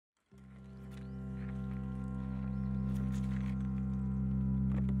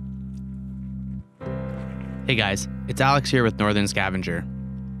Hey guys, it's Alex here with Northern Scavenger.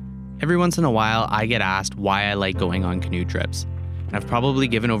 Every once in a while, I get asked why I like going on canoe trips, and I've probably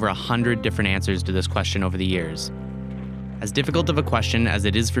given over 100 different answers to this question over the years. As difficult of a question as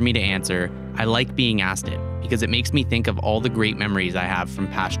it is for me to answer, I like being asked it because it makes me think of all the great memories I have from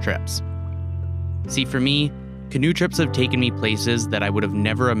past trips. See, for me, canoe trips have taken me places that I would have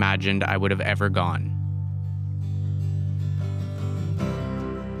never imagined I would have ever gone.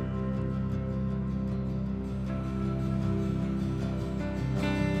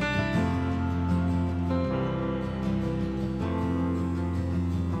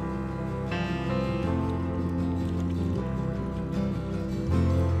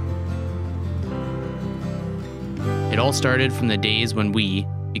 It all started from the days when we,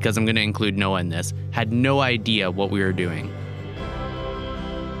 because I'm going to include Noah in this, had no idea what we were doing.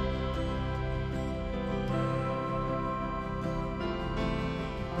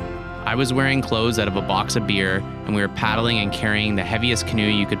 I was wearing clothes out of a box of beer, and we were paddling and carrying the heaviest canoe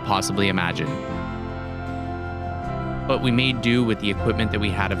you could possibly imagine. But we made do with the equipment that we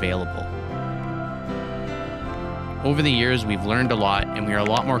had available. Over the years, we've learned a lot, and we are a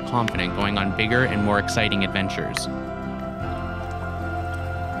lot more confident going on bigger and more exciting adventures.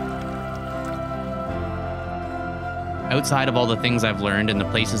 Outside of all the things I've learned and the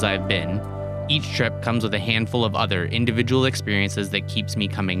places I've been, each trip comes with a handful of other individual experiences that keeps me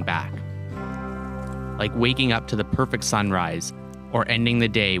coming back. Like waking up to the perfect sunrise, or ending the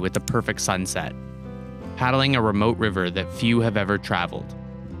day with the perfect sunset. Paddling a remote river that few have ever traveled.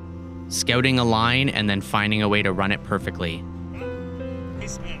 Scouting a line and then finding a way to run it perfectly.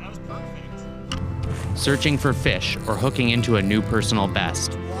 Yes, man, that was perfect. Searching for fish or hooking into a new personal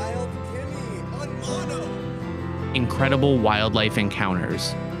best. Wild Kenny on mono. Incredible wildlife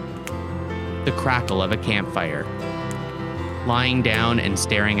encounters. The crackle of a campfire. Lying down and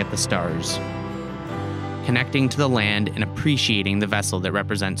staring at the stars. Connecting to the land and appreciating the vessel that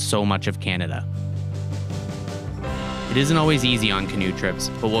represents so much of Canada. It isn't always easy on canoe trips,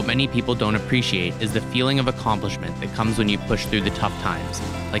 but what many people don't appreciate is the feeling of accomplishment that comes when you push through the tough times,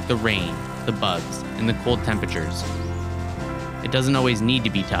 like the rain, the bugs, and the cold temperatures. It doesn't always need to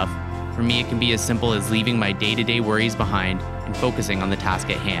be tough. For me, it can be as simple as leaving my day-to-day worries behind and focusing on the task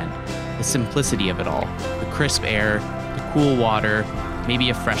at hand. The simplicity of it all, the crisp air, the cool water, maybe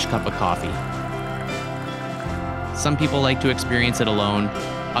a fresh cup of coffee. Some people like to experience it alone.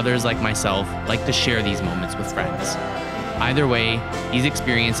 Others, like myself, like to share these moments with friends. Either way, these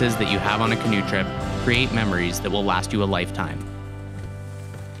experiences that you have on a canoe trip create memories that will last you a lifetime.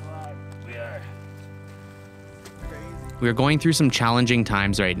 We are going through some challenging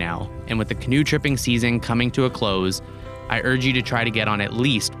times right now, and with the canoe tripping season coming to a close, I urge you to try to get on at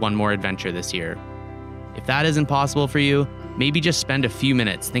least one more adventure this year. If that isn't possible for you, maybe just spend a few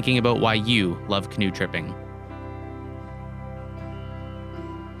minutes thinking about why you love canoe tripping.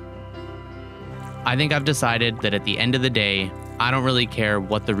 I think I've decided that at the end of the day, I don't really care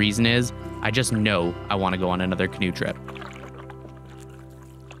what the reason is, I just know I want to go on another canoe trip.